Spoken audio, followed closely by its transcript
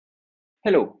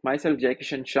Hello, myself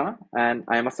Jaikishan Sah, and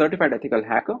I am a certified ethical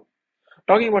hacker.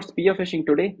 Talking about spear phishing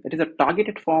today, it is a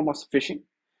targeted form of phishing,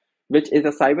 which is a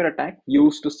cyber attack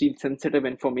used to steal sensitive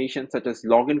information such as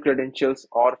login credentials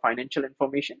or financial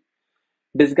information,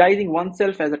 disguising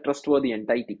oneself as a trustworthy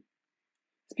entity.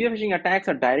 Spear phishing attacks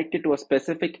are directed to a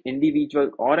specific individual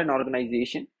or an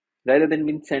organization rather than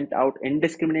being sent out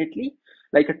indiscriminately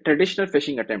like a traditional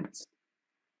phishing attempts.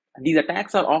 These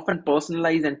attacks are often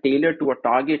personalized and tailored to a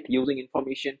target using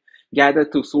information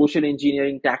gathered through social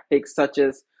engineering tactics such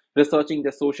as researching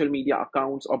their social media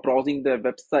accounts or browsing their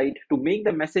website to make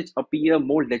the message appear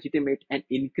more legitimate and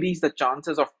increase the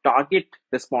chances of target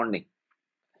responding.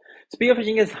 Spear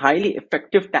phishing is a highly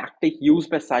effective tactic used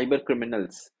by cyber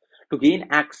criminals to gain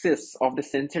access of the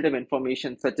sensitive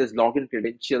information such as login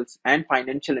credentials and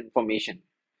financial information.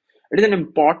 It is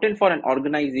important for an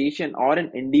organization or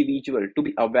an individual to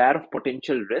be aware of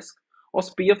potential risk of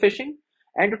spear phishing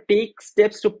and to take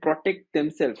steps to protect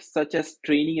themselves, such as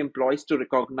training employees to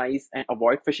recognize and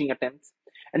avoid phishing attempts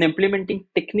and implementing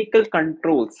technical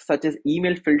controls such as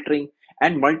email filtering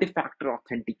and multi-factor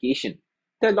authentication.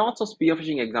 There are lots of spear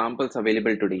phishing examples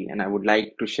available today, and I would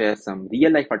like to share some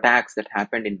real life attacks that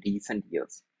happened in recent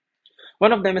years.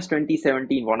 One of them is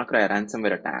 2017 WannaCry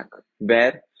ransomware attack,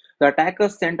 where the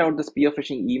attackers sent out the spear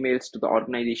phishing emails to the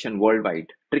organization worldwide,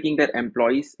 tricking their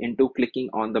employees into clicking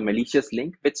on the malicious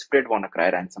link which spread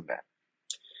WannaCry ransomware.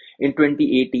 In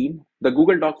 2018, the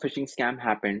Google Doc phishing scam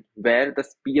happened, where the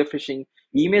spear phishing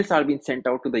emails are being sent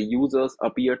out to the users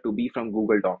appear to be from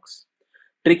Google Docs,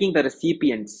 tricking the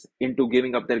recipients into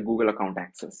giving up their Google account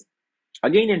access.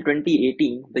 Again in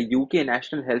 2018, the UK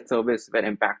National Health Service were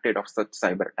impacted of such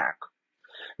cyber attack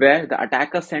where the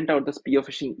attacker sent out the spear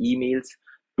phishing emails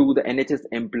to the NHS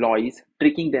employees,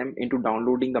 tricking them into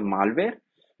downloading the malware,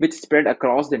 which spread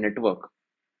across the network.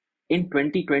 In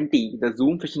 2020, the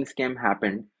Zoom phishing scam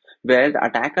happened, where the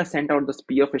attacker sent out the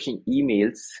spear phishing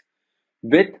emails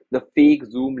with the fake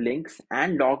Zoom links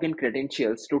and login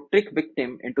credentials to trick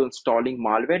victim into installing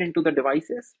malware into the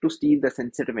devices to steal the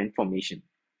sensitive information.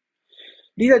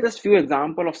 These are just few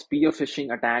examples of spear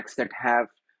phishing attacks that have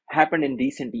happened in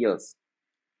recent years.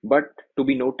 But to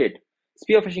be noted,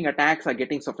 spear phishing attacks are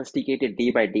getting sophisticated day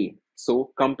by day.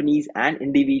 So companies and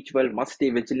individuals must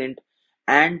stay vigilant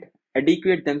and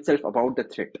educate themselves about the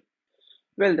threat.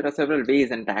 Well, there are several ways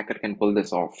an attacker can pull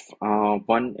this off.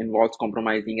 One involves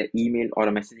compromising an email or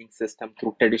a messaging system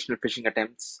through traditional phishing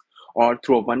attempts or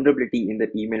through a vulnerability in the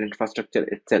email infrastructure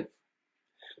itself.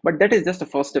 But that is just a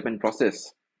first step in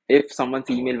process. If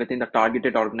someone's email within the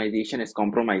targeted organization is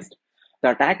compromised,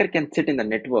 the attacker can sit in the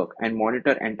network and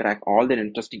monitor and track all their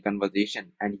interesting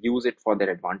conversation and use it for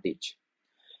their advantage.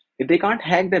 If they can't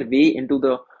hack their way into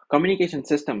the communication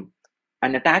system,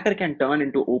 an attacker can turn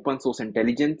into open source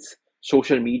intelligence,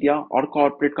 social media, or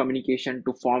corporate communication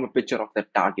to form a picture of their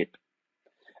target.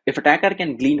 If attacker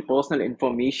can glean personal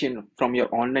information from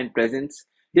your online presence,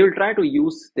 they will try to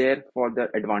use there for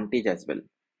their advantage as well.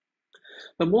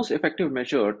 The most effective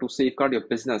measure to safeguard your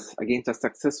business against a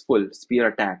successful spear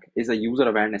attack is a user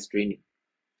awareness training.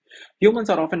 Humans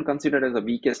are often considered as the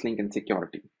weakest link in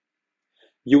security.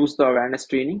 Use the awareness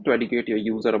training to educate your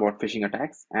user about phishing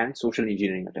attacks and social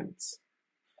engineering attempts.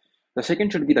 The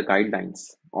second should be the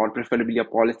guidelines, or preferably a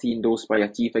policy endorsed by your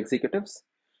chief executives,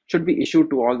 should be issued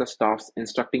to all the staffs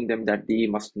instructing them that they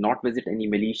must not visit any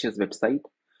malicious website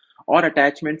or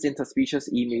attachments in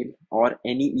suspicious email or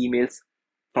any emails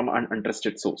from an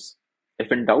untrusted source.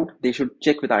 If in doubt, they should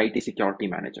check with the IT security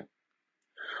manager.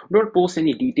 Don't post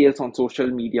any details on social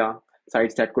media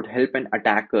sites that could help an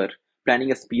attacker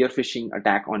planning a spear phishing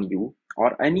attack on you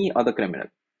or any other criminal.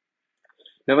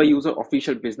 Never use your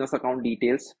official business account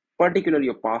details, particularly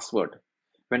your password,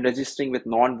 when registering with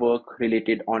non work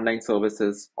related online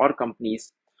services or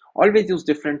companies. Always use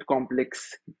different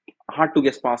complex, hard to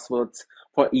guess passwords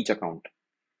for each account.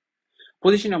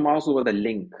 Position your mouse over the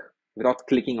link without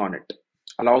clicking on it.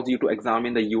 Allows you to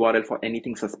examine the URL for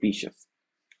anything suspicious.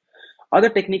 Other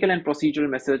technical and procedural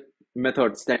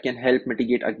methods that can help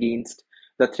mitigate against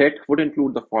the threat would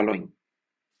include the following.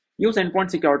 Use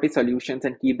endpoint security solutions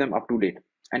and keep them up to date,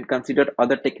 and consider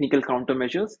other technical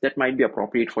countermeasures that might be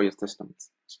appropriate for your systems.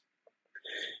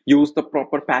 Use the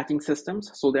proper patching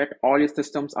systems so that all your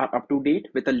systems are up to date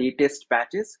with the latest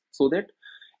patches so that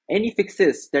any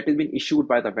fixes that has been issued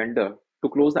by the vendor to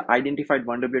close the identified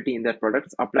vulnerability in their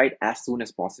products applied as soon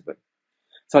as possible.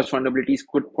 Such vulnerabilities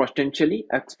could potentially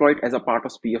exploit as a part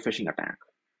of spear phishing attack.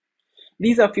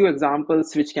 These are few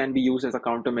examples which can be used as a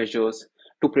countermeasures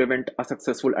to prevent a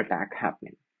successful attack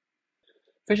happening.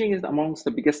 Phishing is amongst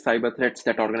the biggest cyber threats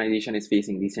that organization is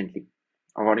facing recently.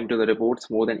 According to the reports,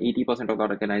 more than 80% of the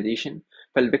organization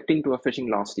fell victim to a phishing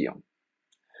last year.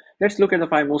 Let's look at the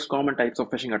 5 most common types of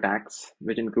phishing attacks,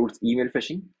 which includes email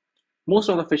phishing. Most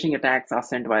of the phishing attacks are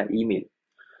sent via email.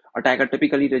 Attacker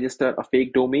typically register a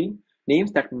fake domain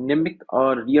names that mimic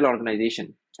a real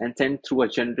organization and send through a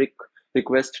generic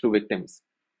request to victims.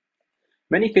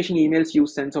 Many phishing emails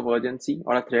use sense of urgency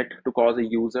or a threat to cause a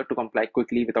user to comply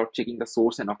quickly without checking the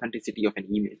source and authenticity of an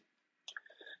email.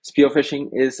 Spear phishing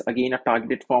is again a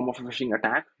targeted form of a phishing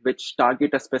attack which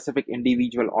target a specific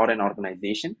individual or an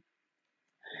organization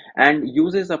and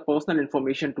uses a personal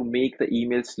information to make the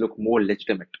emails look more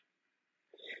legitimate.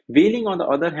 Whaling, on the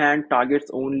other hand, targets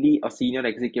only a senior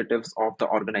executives of the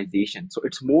organization. So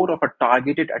it's more of a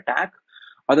targeted attack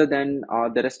other than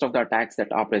the rest of the attacks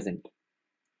that are present.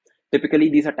 Typically,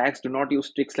 these attacks do not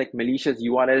use tricks like malicious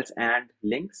URLs and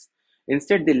links.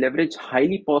 Instead, they leverage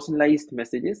highly personalized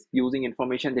messages using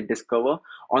information they discover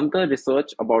on the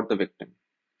research about the victim.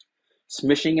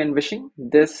 Smishing and wishing.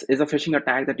 This is a phishing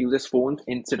attack that uses phones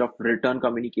instead of return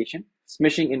communication.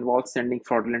 Smishing involves sending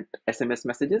fraudulent SMS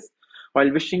messages, while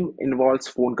wishing involves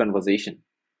phone conversation.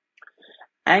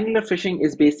 Angular phishing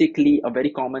is basically a very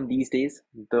common these days.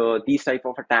 These type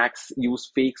of attacks use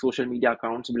fake social media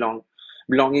accounts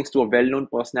belongings to a well-known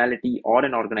personality or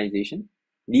an organization.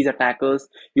 These attackers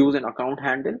use an account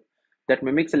handle that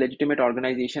mimics a legitimate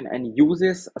organization and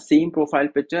uses a same profile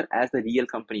picture as the real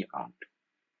company account.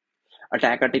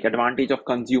 Attacker take advantage of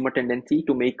consumer tendency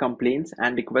to make complaints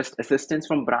and request assistance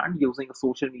from brand using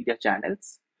social media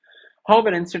channels.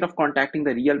 However, instead of contacting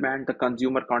the real brand, the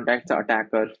consumer contacts the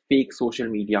attacker fake social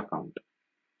media account.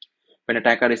 When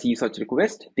attacker receives such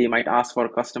request, they might ask for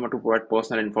a customer to provide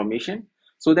personal information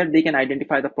so that they can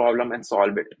identify the problem and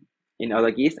solve it. In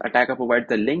other case, attacker provides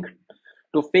the link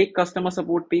to a fake customer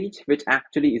support page, which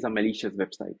actually is a malicious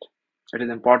website. It is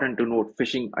important to note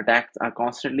phishing attacks are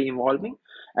constantly evolving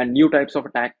and new types of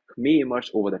attack may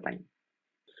emerge over the time.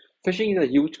 Phishing is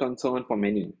a huge concern for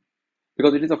many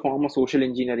because it is a form of social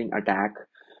engineering attack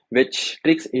which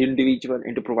tricks individual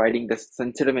into providing the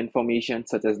sensitive information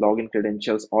such as login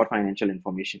credentials or financial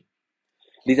information.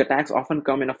 These attacks often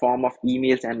come in a form of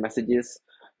emails and messages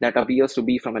that appears to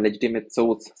be from a legitimate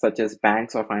source such as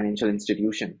banks or financial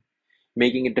institution,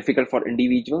 making it difficult for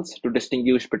individuals to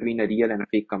distinguish between a real and a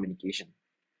fake communication.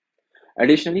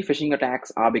 Additionally, phishing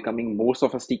attacks are becoming more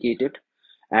sophisticated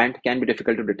and can be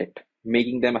difficult to detect,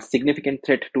 making them a significant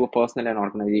threat to a personal and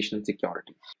organizational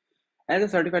security. As a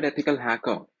certified ethical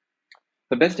hacker,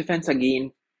 the best defense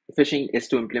against phishing is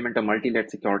to implement a multi-layered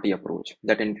security approach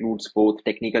that includes both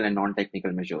technical and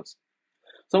non-technical measures.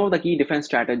 Some of the key defense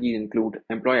strategies include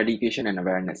employee education and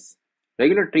awareness.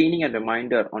 Regular training and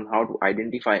reminder on how to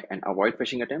identify and avoid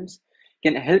phishing attempts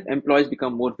can help employees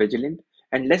become more vigilant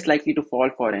and less likely to fall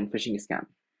for a phishing scam.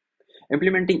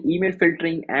 Implementing email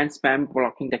filtering and spam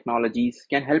blocking technologies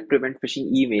can help prevent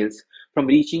phishing emails from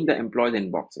reaching the employees'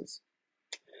 inboxes.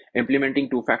 Implementing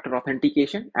two-factor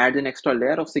authentication adds an extra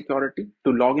layer of security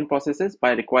to login processes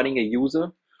by requiring a user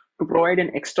to provide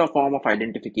an extra form of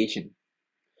identification.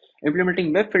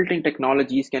 Implementing web filtering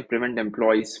technologies can prevent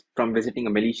employees from visiting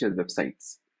a malicious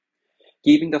websites.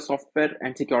 Keeping the software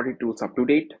and security tools up to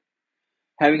date.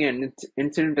 Having an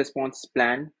incident response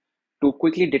plan to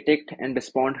quickly detect and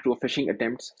respond to a phishing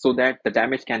attempts so that the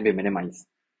damage can be minimized.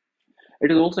 It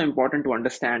is also important to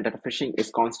understand that phishing is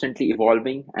constantly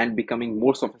evolving and becoming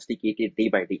more sophisticated day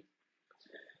by day.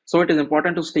 So it is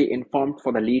important to stay informed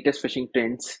for the latest phishing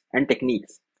trends and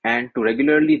techniques and to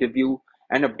regularly review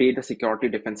and update the security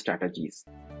defense strategies.